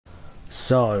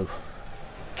So,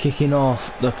 kicking off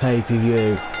the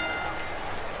pay-per-view.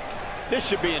 This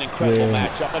should be an incredible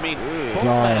matchup. I mean, both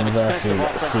Bryan men have extensive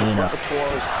versus offensive Cena.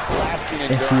 repertoires, lasting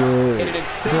If endurance, you and an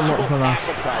insatiable the last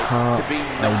appetite part, to be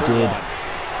I number did one.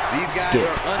 These guys skip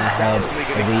are ahead undoubtedly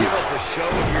a going to week. give us a show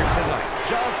here tonight.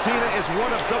 John Cena is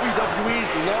one of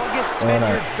WWE's longest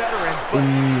tenured veterans, but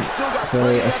he's still got So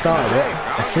plenty I left in started the it,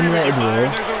 tank. I simulated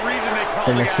Raw,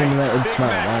 then I the simulated Big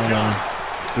SmackDown Match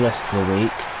and the rest of the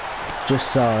week,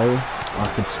 just so I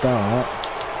could start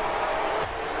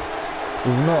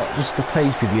with not just the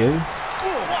pay-per-view,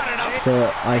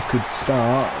 so I could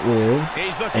start with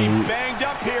He's looking banged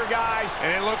up here, guys.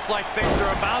 And it looks like things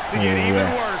are about to get even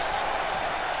worse.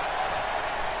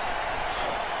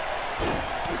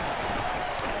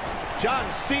 John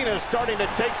Cena starting to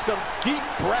take some deep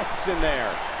breaths in there.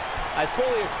 I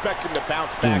fully expect him to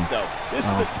bounce back, though. This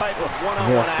is the type of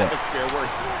one-on-one atmosphere where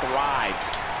he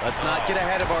thrives. Let's not get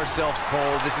ahead of ourselves,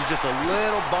 Cole. This is just a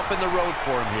little bump in the road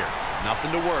for him here.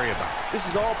 Nothing to worry about. This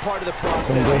is all part of the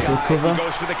process. He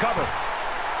goes for the cover.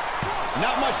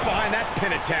 Not much behind that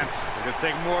pin attempt. It could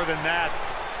take more than that.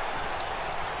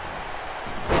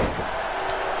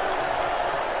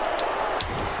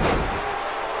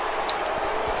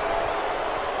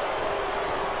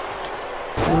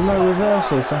 There's no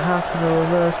reversal, so how can I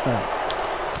reverse that?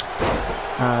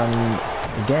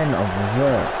 And again, I've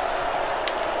reversed.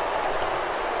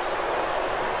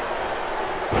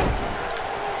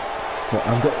 But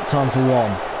I've got time for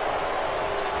one.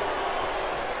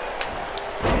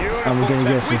 And we're going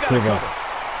to go for the cover.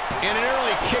 And an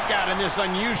early kick out in this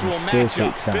unusual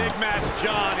matchup. Big Match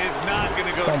John is not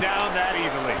going to go down that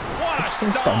easily. What a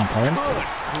stomp. Good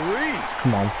grief.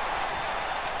 Come on.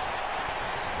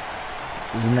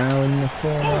 He's now in the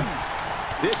corner.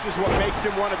 This is what makes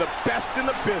him one of the best in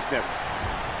the business.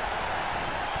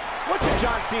 What should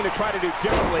John Cena try to do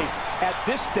differently at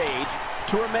this stage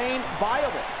to remain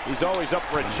viable? He's always up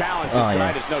for a challenge, and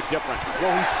tonight is no different.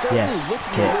 Well, he's certainly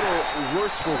looking a little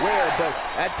worse for wear, but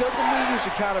that doesn't mean you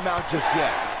should count him out just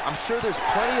yet. I'm sure there's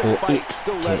plenty of fight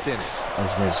still left in him.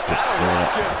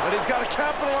 But he's got to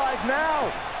capitalize now.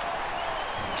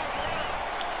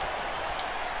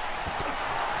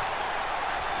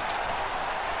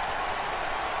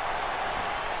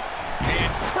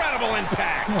 Incredible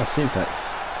impact. Oh,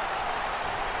 suplex.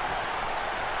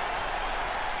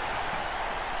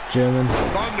 German.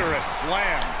 Thunderous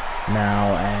slam.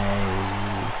 Now a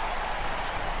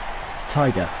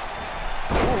Tiger.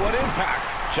 Oh, what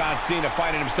impact. John Cena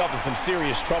finding himself in some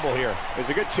serious trouble here. There's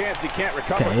a good chance he can't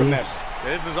recover from this.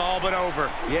 This is all but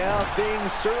over. Yeah,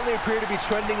 things certainly appear to be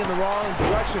trending in the wrong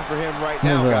direction for him right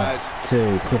now, guys.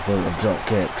 Two couple of drop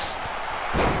kicks.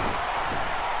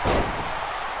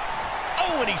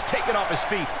 Oh, and he's taken off his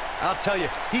feet. I'll tell you,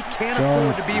 he can't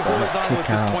afford to be horizontal at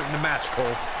this point in the match,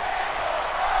 Cole.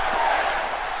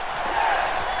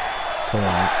 Come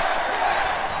on.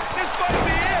 This might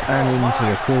be it. And into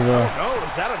the cover. Oh, no,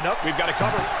 is that enough? We've got to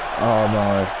cover. Oh,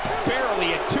 no.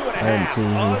 Barely at 2.5. I didn't see you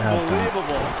have that.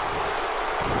 Unbelievable.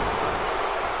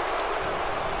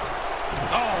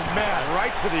 Oh, man,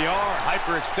 right to the arm.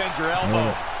 Hyperextend your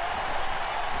elbow.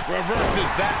 Reverses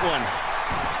that one.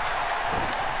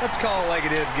 Let's call it like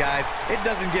it is, guys. It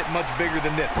doesn't get much bigger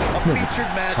than this. A featured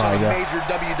match on a major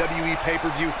WWE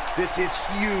pay-per-view. This is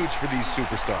huge for these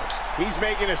superstars. He's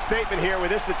making a statement here with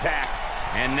this attack.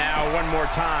 And now one more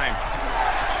time.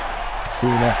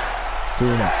 Cena.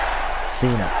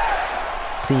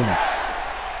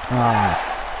 Ah,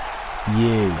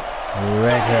 you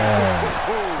reckon?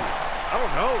 I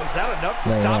don't know. Is that enough to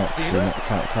stop Cena?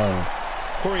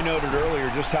 Corey noted earlier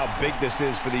just how big this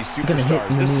is for these superstars.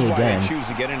 This is why they choose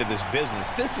to get into this business.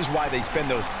 This is why they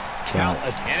spend those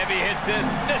countless. And if he hits this,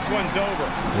 this one's over.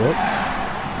 Whoop.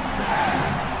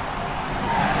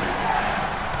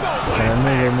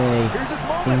 Another knee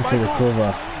into the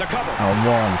cover. And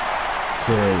 1,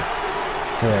 2,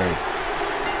 3.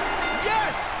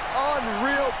 Yes!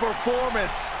 Unreal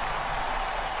performance.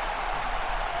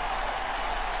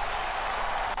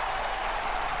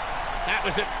 That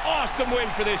was an awesome win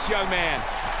for this young man.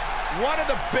 One of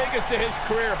the biggest of his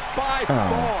career by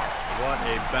far. What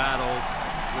a battle.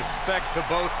 Respect to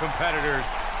both competitors.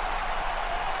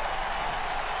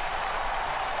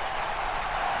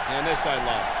 And this I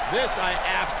love. This I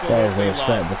absolutely love. There's a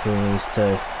respect between these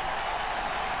two.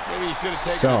 Maybe you should have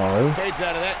taken the page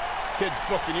out of that kid's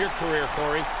book in your career,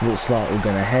 Corey. Looks like we're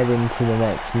going to head into the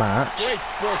next match. Great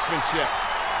sportsmanship.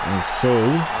 And see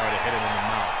Already hit him in the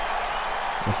mouth.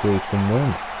 If we can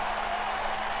win.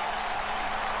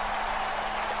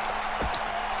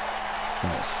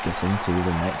 Let's get into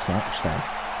the next match then.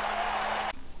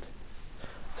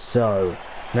 So,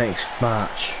 Next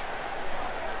match.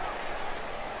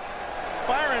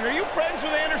 Byron, are you friends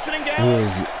with Anderson and Gallows?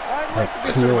 Is I'd like to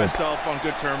consider myself on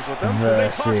good terms with them. They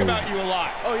talk about you a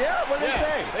lot. Oh yeah? What do they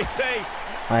say? They say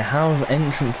I have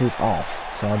entrances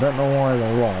off, so I don't know why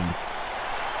they're on.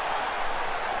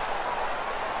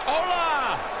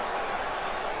 Hola!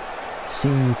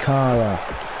 Sin Cara.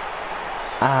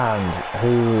 And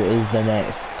who is the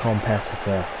next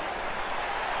competitor?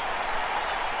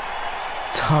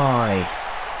 Ty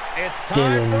It's time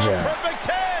Dillinger. for a perfect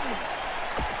 10.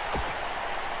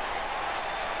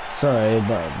 Sorry,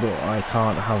 but I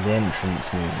can't have the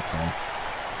entrance music on.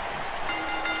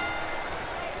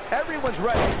 Everyone's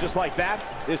ready. Just like that,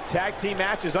 this tag team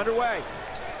match is underway.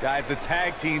 Guys, the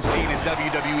tag team scene in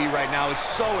WWE right now is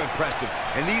so impressive,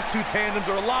 and these two tandems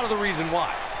are a lot of the reason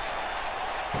why.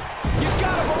 You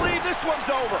gotta believe this one's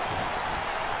over.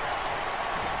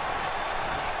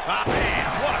 Ah, man,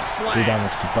 what a Do slam.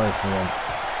 damage to both of them.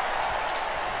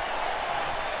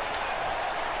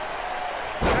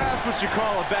 That's what you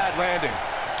call a bad landing.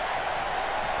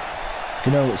 Do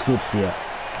you know what's good for you?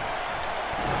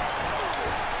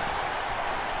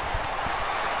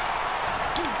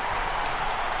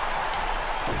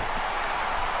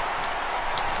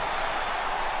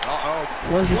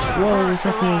 What was the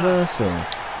second reversal?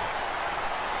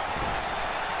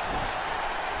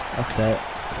 Okay.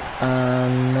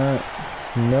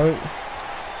 No.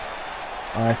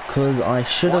 Because I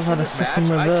should have had a second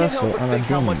reversal and I didn't.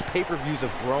 How much pay-per-views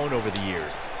have grown over the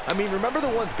years. I mean, remember the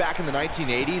ones back in the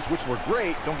 1980s, which were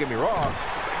great, don't get me wrong,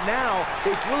 but now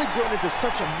they've really grown into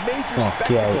such a major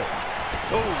spectacle.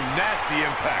 Oh, nasty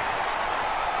impact.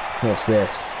 What's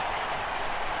this?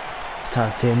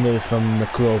 Tag team move from the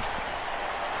club.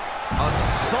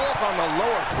 Assault on the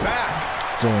lower back.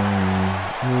 In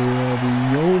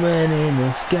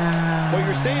the sky. What you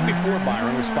were saying before,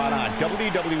 Byron, was spot on.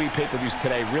 WWE pay-per-views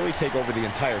today really take over the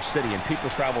entire city, and people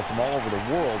travel from all over the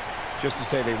world just to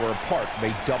say they were a part of a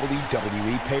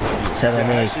WWE pay-per-view. I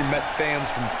actually met fans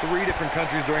from 3 different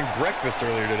countries during breakfast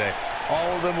earlier today.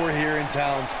 All of them were here in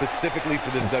town specifically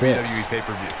for this WWE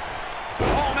pay-per-view.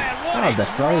 Oh, man, what Oh, a the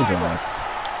throw driver. drive.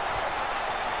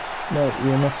 No,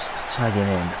 you're not tagging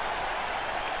in.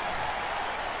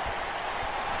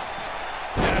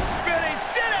 And a spinning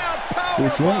sit-out power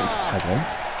If you want to bomb. tag in.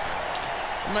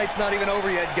 The night's not even over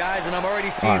yet, guys, and I'm already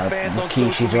seeing fans on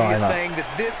Rikishi social media driver. saying that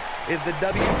this is the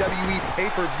WWE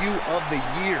pay-per-view of the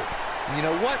year. And you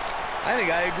know what? I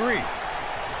think I agree.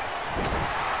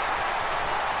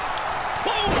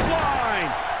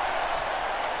 Clothesline.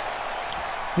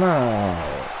 No.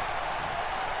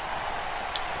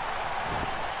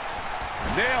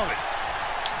 Nailed it.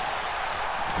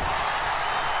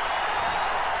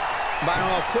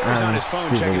 Byron, Corey's on his phone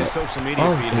checking his social media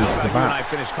feed. How about you and I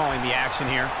finish calling the action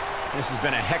here? This has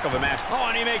been a heck of a match. Oh,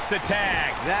 and he makes the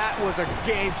tag. That was a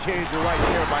game changer right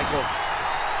there, Michael.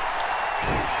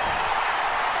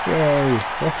 Yay,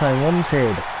 what I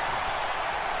wanted.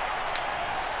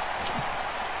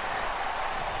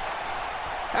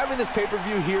 Having this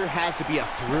pay-per-view here has to be a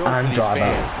thrill And for these driver.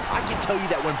 fans. I can tell you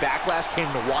that when Backlash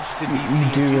came to Washington, D.C. You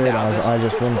do in 2000, realise I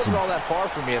just which wanted wasn't all that far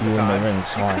from me at you the in the time, ring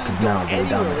so you I couldn't could go now do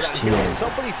anywhere damage without to hearing you.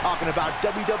 somebody talking about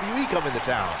WWE coming to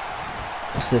town.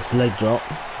 What's this leg drop?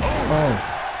 Oh.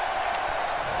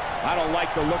 I don't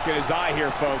like the look in his eye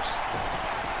here, folks.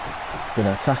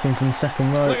 Gonna attack him from the second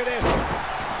row. Look at this.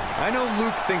 I know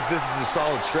Luke thinks this is a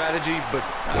solid strategy, but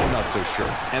I'm not so sure.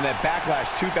 And that Backlash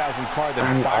 2000 card that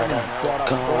And Byron brought up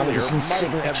earlier some might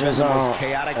have been signatures the are. most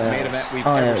chaotic main event we've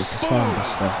Oh, yeah, ever it's a seen.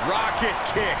 Spinebuster. Rocket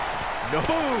kick. No.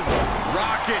 Boom.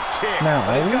 Rocket kick. Now,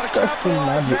 I He's will gotta go for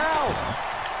capitalize magic. now.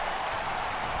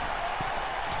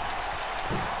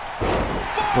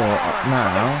 But From the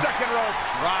now, second rope,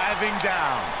 driving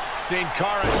down. Sin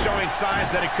Cara showing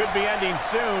signs that it could be ending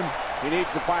soon. He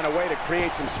needs to find a way to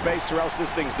create some space or else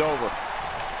this thing's over.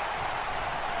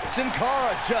 Sin Cara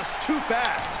just too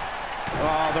fast.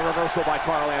 Oh, the reversal by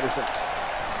Carl Anderson.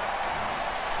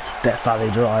 Death Valley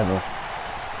driver.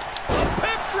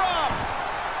 Pip drop.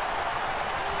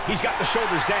 He's got the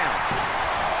shoulders down.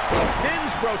 The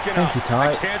pin's broken Thank up. you,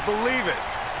 Ty. I can't believe it.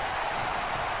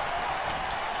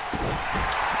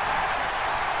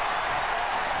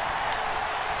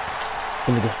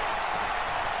 Here we go.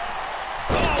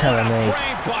 Oh, Telling what a me.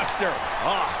 brain buster.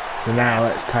 Oh, So now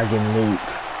let's tag in Luke.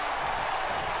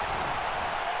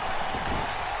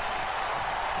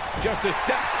 just a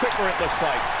step quicker, it looks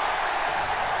like.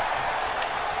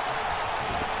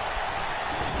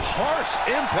 Harsh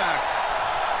impact.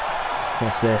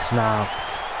 What's this now?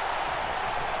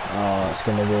 Oh, it's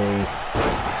gonna be.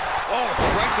 Oh,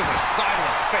 right Right to the side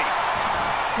of the face.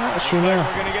 Actually, no.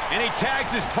 And he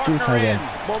tags his partner in.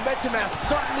 Momentum has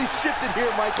certainly shifted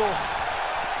here, Michael.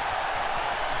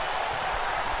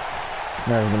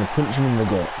 Now he's going to punch him in the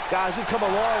gut. Guys, we've come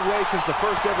a long way since the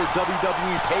first ever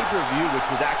WWE pay-per-view, which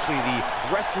was actually the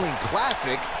Wrestling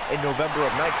Classic in November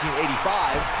of 1985.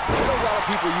 I know a lot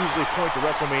of people usually point to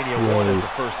WrestleMania 1 as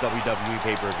the first WWE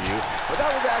pay-per-view, but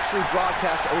that was actually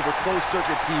broadcast over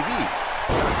closed-circuit TV.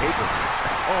 Pay-per-view.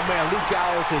 Oh, man, Luke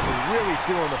Gallows is really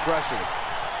feeling the pressure.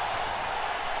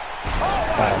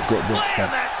 Oh, good this stuff.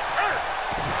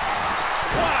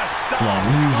 What a stop. Come on,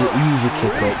 use your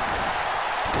kick up.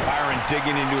 Byron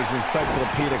digging into his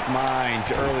encyclopedic mind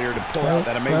earlier to pull out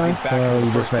that amazing fact of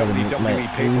the first WWE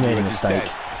pay-per-view, as he said.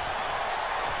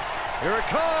 Here it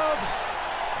comes.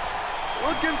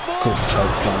 Looking for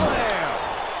slam.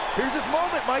 Here's his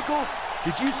moment, Michael.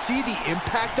 Did you see the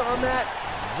impact on that?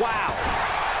 Wow.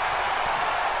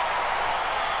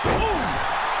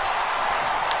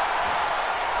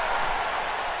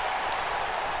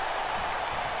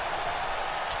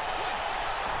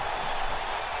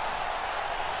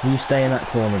 You stay in that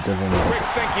corner, Devon. Quick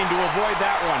thinking to avoid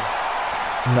that one.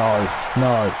 No.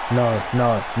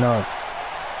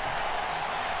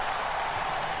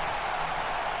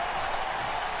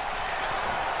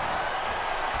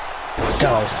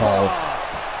 Gallows foul.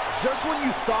 Just when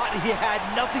you thought he had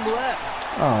nothing left.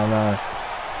 Oh no.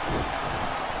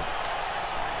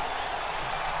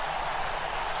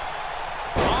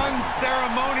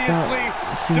 Unceremoniously.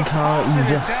 Sin Cara,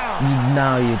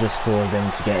 you just caused him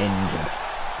to get injured.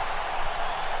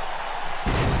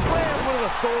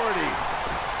 Authority.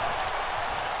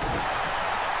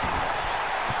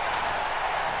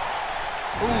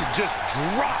 Ooh, just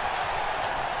dropped.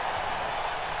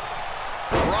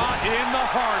 Brought in the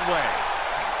hard way.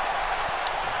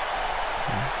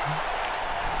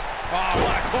 Oh,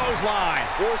 what a clothesline.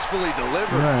 Forcefully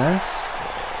delivered. Yes.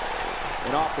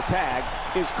 And off the tag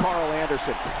is Carl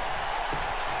Anderson.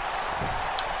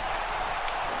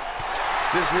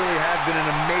 This really has been an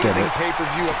amazing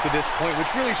pay-per-view up to this point, which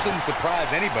really shouldn't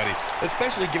surprise anybody,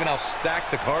 especially given how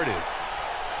stacked the card is.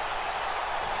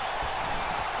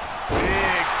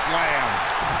 Big slam.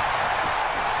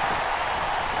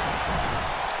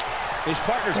 His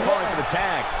partner's calling for the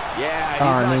tag. Yeah,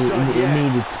 he's not done yet. It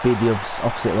needed to be the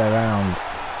opposite way around.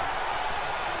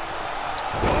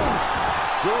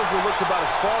 Dillinger looks about as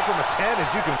far from a 10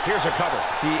 as you can. Here's a cover.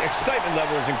 The excitement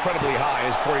level is incredibly high,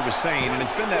 as Corey was saying, and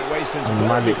it's been that way since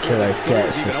Magic Killer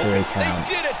gets the 3 count.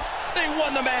 They did it! They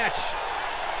won the match!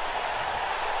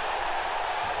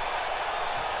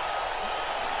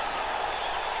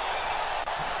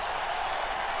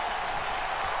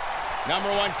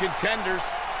 Number 1 contenders.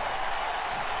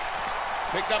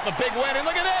 Picked up a big win, and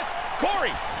look at this! Corey!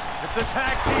 It's the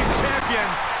tag team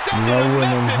champions. Rowan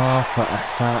and Harper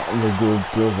attack the Good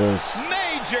Brothers.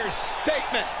 Major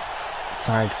statement.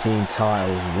 Tag team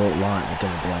titles look like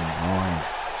they're going to be on the line.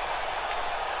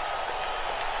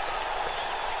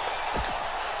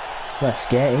 Let's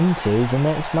get into the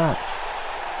next match.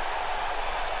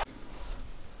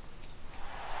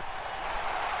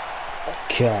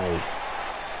 Okay.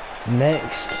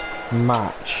 Next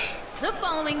match. The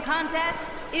following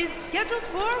contest is scheduled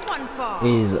for one fall.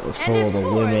 Is for the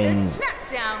women's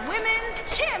SmackDown Women's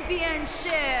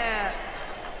Championship.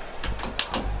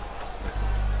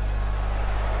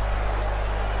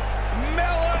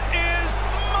 Mella is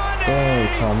money. Oh,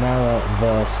 Carmella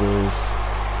versus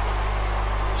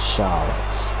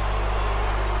Charlotte.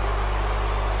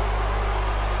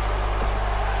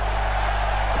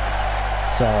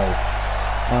 So,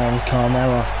 I'm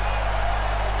Carmella.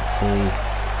 Let's see.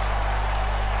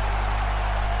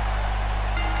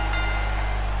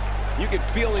 You can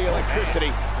feel the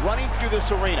electricity running through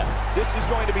this arena. This is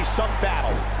going to be some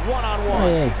battle.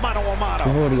 One-on-one, mano-a-mano.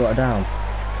 We've already got it down.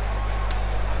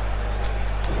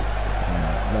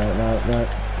 No.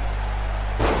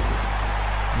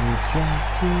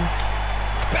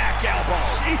 Back elbow.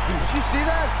 Jeez, did you see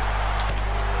that?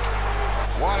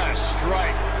 What a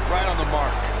strike. Right on the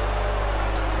mark.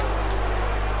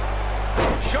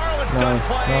 Charlotte's done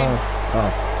playing.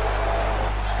 Oh.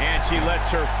 And she lets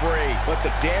her free. But the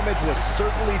damage was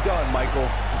certainly done, Michael.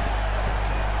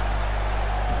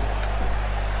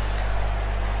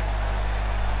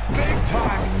 Big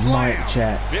time slam. Mic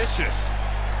check. Vicious.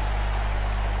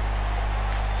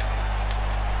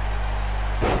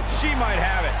 She might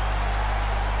have it.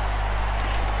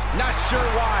 Not sure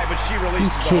why, but she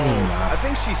releases the hold. I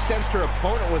think she sensed her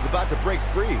opponent was about to break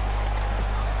free.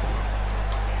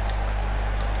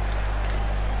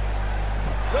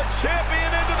 The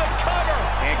champion into the cover.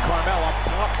 And Carmella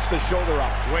pops the shoulder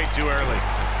up. Way too early.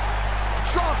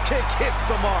 Drop kick hits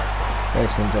the mark.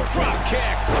 Basement drop kick. Drop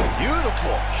kick.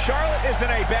 Beautiful. Charlotte is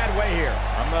in a bad way here.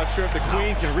 I'm not sure if the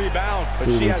Queen can rebound, but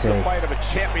she has the fight of a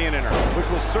champion in her, which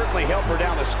will certainly help her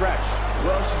down the stretch.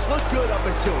 Well, she's looked good up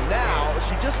until now.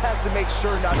 She just has to make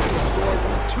sure not to absorb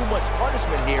too much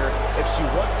punishment here if she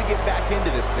wants to get back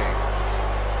into this thing.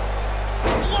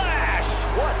 Flash!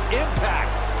 What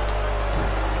impact!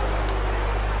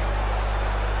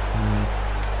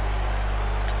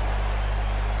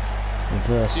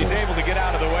 Reversal. She's able to get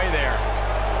out of the way there.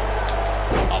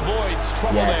 Avoids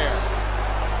trouble there.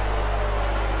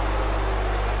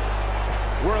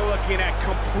 We're looking at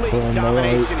complete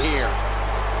domination here.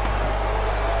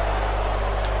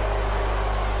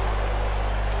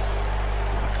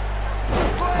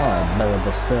 Oh, no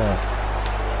buster.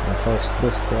 My first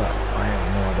buster. I have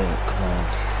no idea what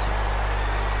commands.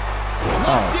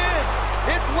 Locked in!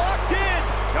 It's locked in!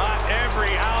 Got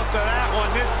every ounce of that one.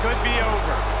 This could be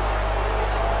over.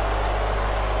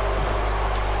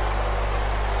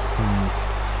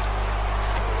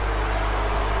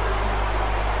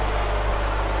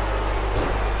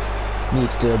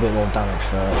 Needs to do a bit more damage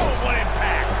first. Oh, what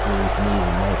impact! Before we can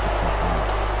even make a tap out.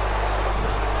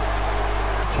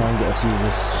 Try and get us to use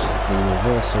this for the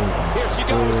reversal. And here she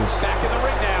goes. Back in the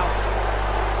ring now.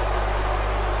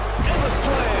 And the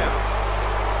slam.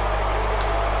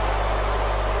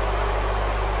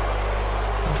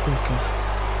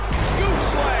 Scoop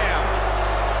slam.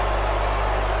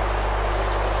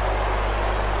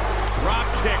 Drop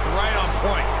kick right on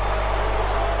point.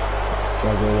 Try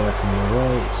to go away from the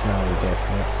ropes, now we go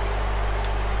for it.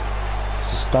 It's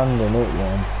a standing up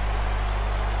one.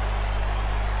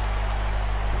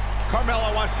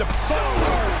 Carmella wants to boom!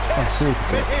 Oh, super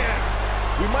kick. Man,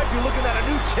 we might be looking at a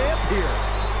new champ here.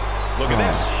 Look at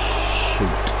this. Shoot.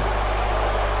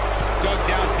 Dug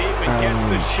down deep and gets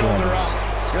the shoulder up.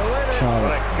 Still in it.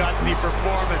 What a gutsy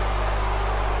performance.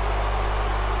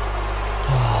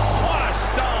 What a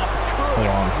stomp. Come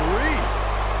on. Grief.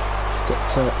 Get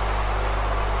to it.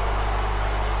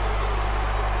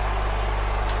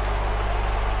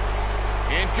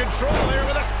 In control here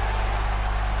with it.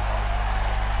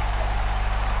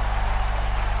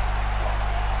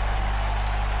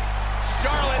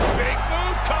 Charlotte, big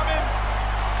move coming.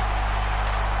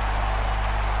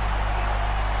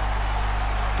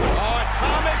 Oh,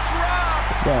 atomic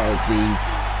drop. Well, the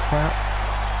crap.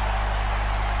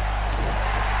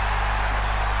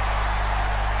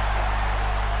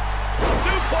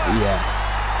 Suplex. Yes.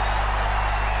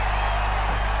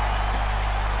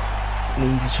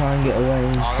 Need to try and get away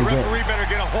The referee better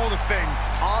get a hold of things.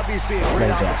 Obviously a great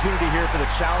opportunity here for the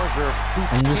challenger.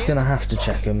 I'm just gonna have to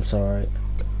check him, sorry.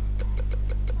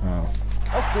 Oh.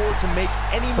 Afford to make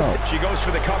any mistake. She goes for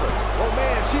the cover. Oh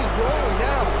man, she's rolling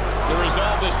now. The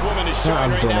resolve this woman is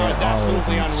showing right now is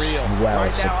absolutely unreal. Well,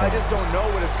 right now, I just don't know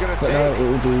what it's gonna but take. no, it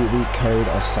will be the code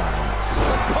of silence.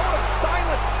 The code of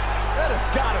silence. That has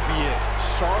got to be it.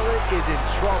 Charlotte is in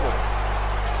trouble.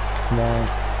 Come on.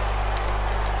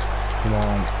 Come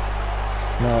on.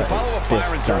 No, to follow up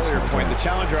Byron's earlier point, the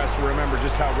challenger has to remember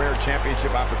just how rare championship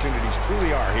opportunities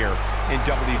truly are here in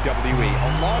WWE. A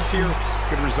loss here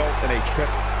could result in a trip.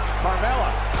 Carmella.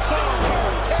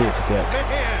 Super good.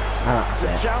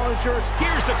 The challenger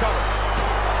here's the cover.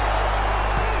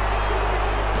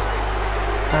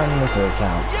 And the 3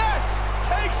 count. Yes!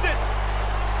 Takes it!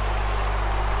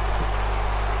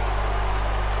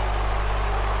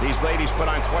 These ladies put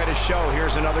on quite a show.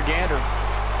 Here's another gander.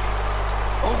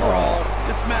 Overall,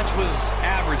 this match was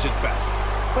average at best,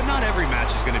 but not every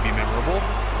match is going to be memorable.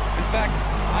 In fact,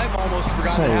 I've almost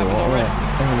forgotten it happened already.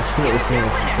 I'm going to split this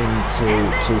into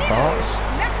 2 parts,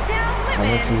 and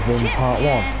this has been part 1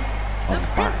 of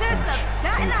Backlash.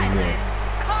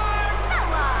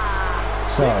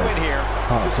 So,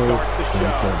 part 2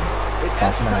 into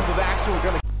That's the type of action we're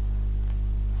going to.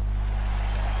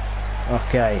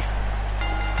 Okay,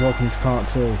 welcome to part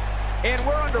 2. And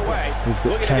we're underway.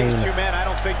 Look at these two men. I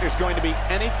don't think there's going to be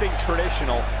anything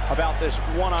traditional about this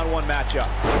one-on-one matchup.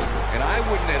 And I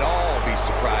wouldn't at all be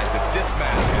surprised if this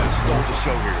match kind of stole the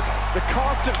show here tonight. The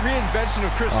constant reinvention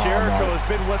of Chris Jericho has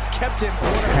been what's kept him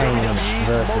one of Kane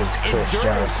versus Chris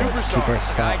Jericho.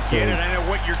 I get it. I know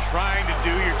what you're trying to do.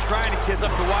 You're trying to kiss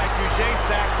up to Y2J,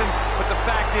 Saxton. But the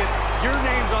fact is, your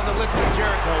name's on the list of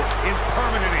Jericho in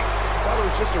permanent ink. I thought it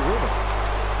was just a rumor.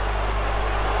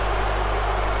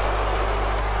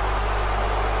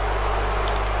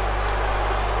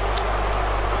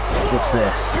 What's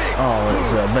this? Oh,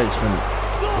 it's a basement.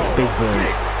 Big boot.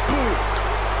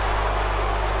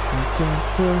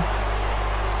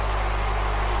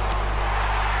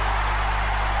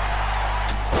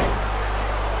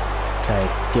 Okay.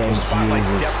 getting The spotlight's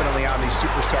to use definitely on these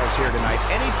superstars here tonight.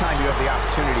 Anytime you have the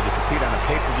opportunity to compete on a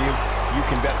pay-per-view, you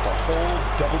can bet the whole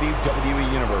WWE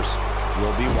Universe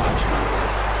will be watching.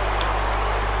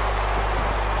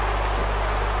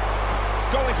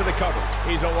 Going for the cover.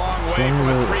 He's a long way from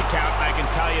a 3 count, I can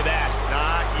tell you that.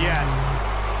 Not yet.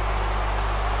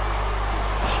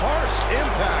 Harsh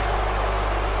impact.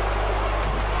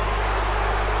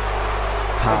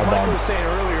 As Michael was saying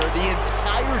earlier, the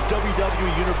entire WWE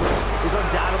Universe is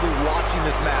undoubtedly watching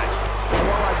this match. And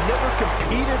while I've never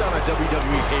competed on a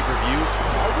WWE pay-per-view,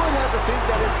 I would have to think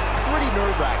that it's pretty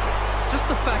nerve-wracking. Just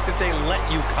the fact that they let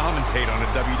you commentate on a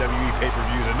WWE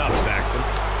pay-per-view is enough, Saxton.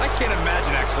 I can't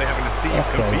imagine actually having to see you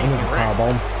compete in the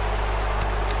ring.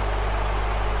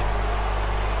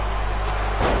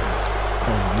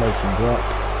 Make him drop.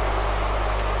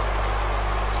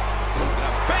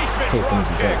 Basement drop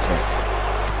kick.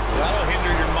 That'll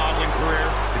hinder your modeling career.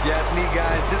 If you ask me,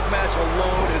 guys, this match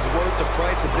alone is worth the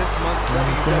price of this month's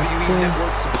WWE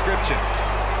Network subscription.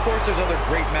 Of course, there's other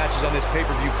great matches on this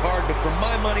pay-per-view card, but for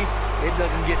my money, it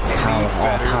doesn't get any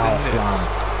better than this. Slam.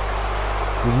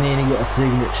 We've nearly got a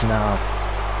signature now.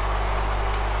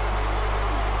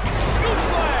 Scoop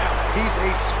slam. He's a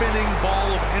spinning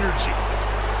ball of energy.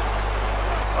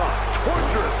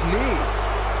 Torturous knee.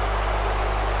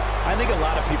 I think a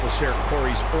lot of people share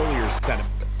Corey's earlier sentiment.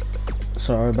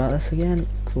 Sorry about this again.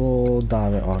 Cool,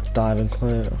 diving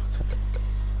clear. Okay.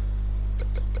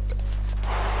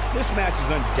 This match is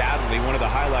undoubtedly one of the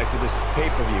highlights of this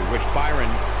pay-per-view, which Byron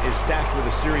is stacked with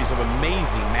a series of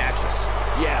amazing matches.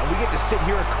 Yeah, we get to sit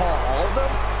here and call all of them.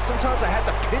 Sometimes I have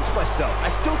to pinch myself. I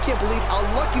still can't believe how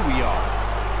lucky we are.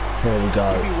 Here we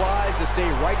go. It'd be wise to stay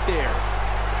right there.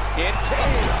 It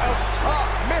came out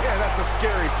top. Man, that's a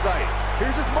scary sight.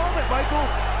 Here's his moment, Michael.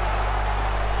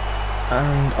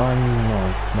 And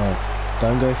no.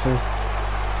 Don't go through.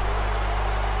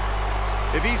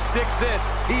 If he sticks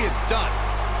this, he is done.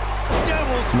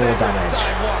 Devil's More favorite damage.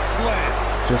 sidewalk slam.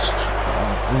 Just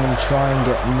I'm gonna try and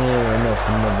get near enough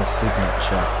another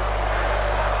signature.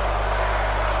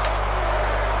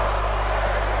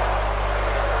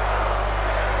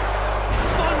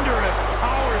 Thunderous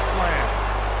power slam.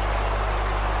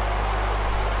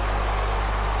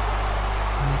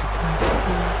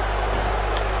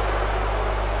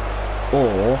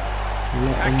 Or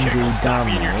let him do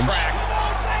damage.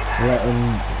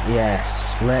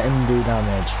 Let him do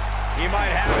damage. He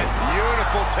might have it.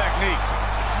 Beautiful technique.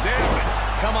 Nailed it.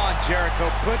 Come on,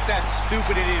 Jericho. Put that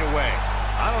stupid idiot away.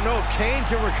 I don't know if Kane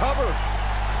can recover.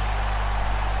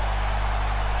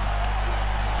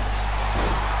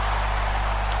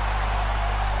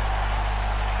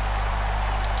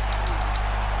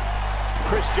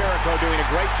 Chris Jericho doing a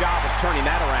great job of turning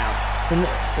that around. In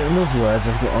other words,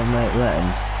 I've got to make let him.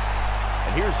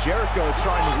 And here's Jericho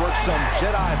trying to work some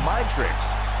Jedi mind tricks.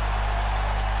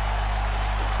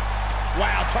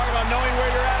 Wow, talk about knowing where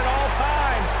you're at all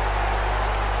times.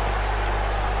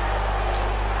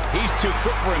 He's too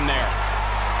quick for him there.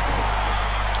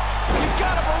 You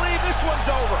gotta believe this one's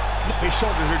over. His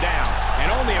shoulders are down,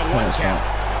 and only a 1 count.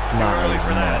 No, early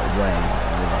for that. Way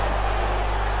not.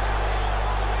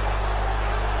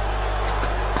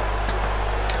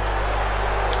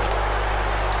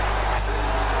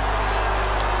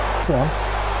 Come on.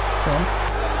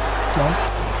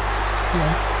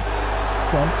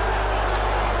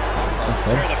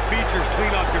 Tear the features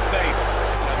clean off your face.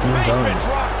 Basement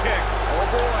drop kick. Oh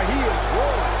boy, he is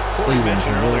rolling. Corey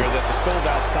mentioned earlier that the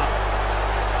sold-out side.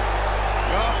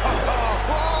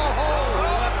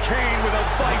 Kane with a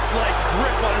vice-like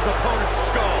grip on his opponent's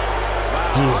skull.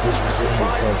 Jesus,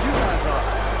 resiliency. You guys are.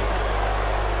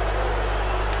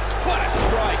 What a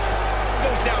strike.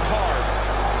 Goes down hard.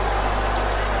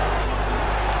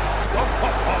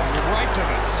 Right to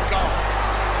the skull.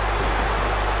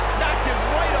 Knocked him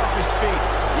right off his feet.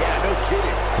 Yeah, no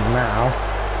kidding. Because now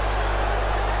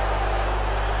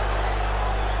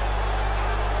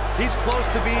he's close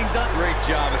to being done. Great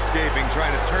job escaping,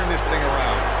 trying to turn this thing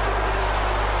around.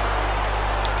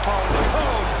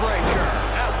 Oh, breaker.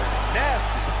 That was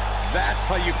nasty. That's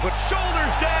how you put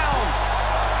Shoulders down.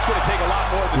 It's going to take a lot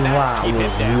more than that that to keep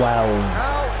was him down. well.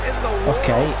 How in the world?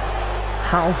 Okay,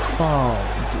 how far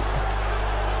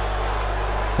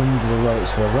under the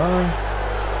ropes was I?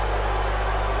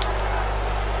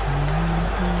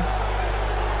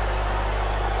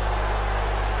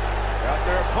 Got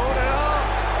their opponent up.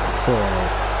 Cool.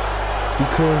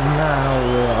 Because now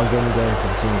we are going to go for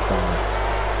the tombstone.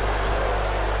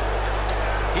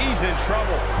 He's in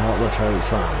trouble. Not the choke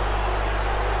slam.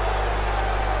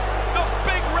 The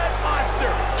big red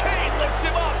monster. Kane lifts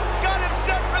him up. Got him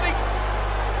set for the...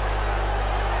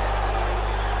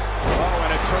 Oh, and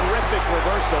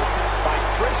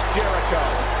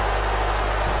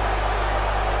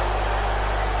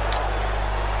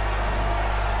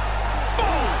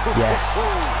Yes.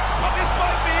 Oh, this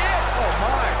might be it. Oh,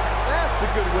 my. That's a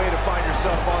good way to find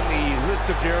yourself on the list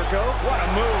of Jericho. What a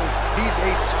move. He's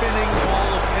a spinning ball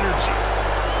of energy.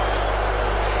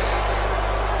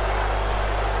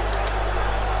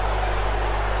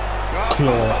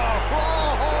 Claw.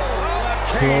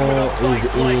 Claw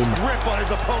is in. Grip on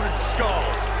his opponent's skull.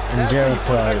 And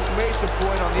Jericho. Exclamation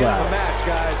point on the end of the match,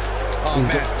 guys. Oh,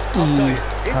 man. I'll tell you,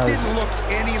 it didn't look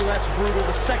any less brutal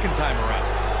the second time around.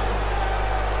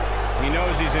 He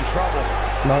knows he's in trouble.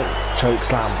 No, choke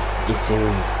slam. It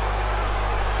is.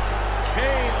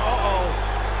 Kane, uh-oh.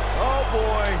 Oh,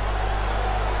 boy.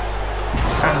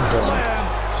 And done. Slam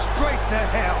straight to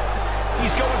hell.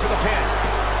 He's going for the pin.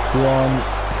 1,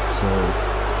 2.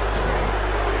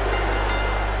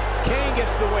 Kane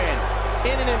gets the win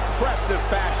in an impressive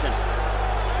fashion.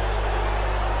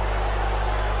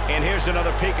 And here's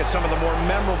another peek at some of the more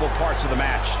memorable parts of the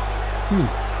match.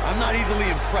 I'm not easily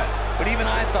impressed, but even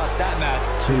I thought that match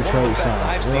was 2 one of the choke best slams.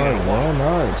 I've seen in a while.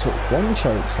 No, it took 1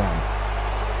 choke slam.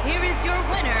 Here is your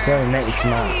winner. So next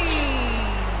match,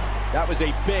 That was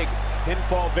a big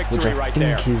pinfall which victory I right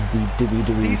think there. is the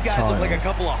WWE These guys title, look like a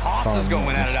couple of hosses if I'm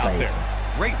going not at it out there.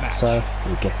 mistaken. Great match. So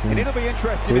we're getting And it'll be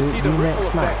interesting to to see the the ripple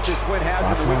next effects match. this win has Bye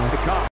in for the weeks now. to come.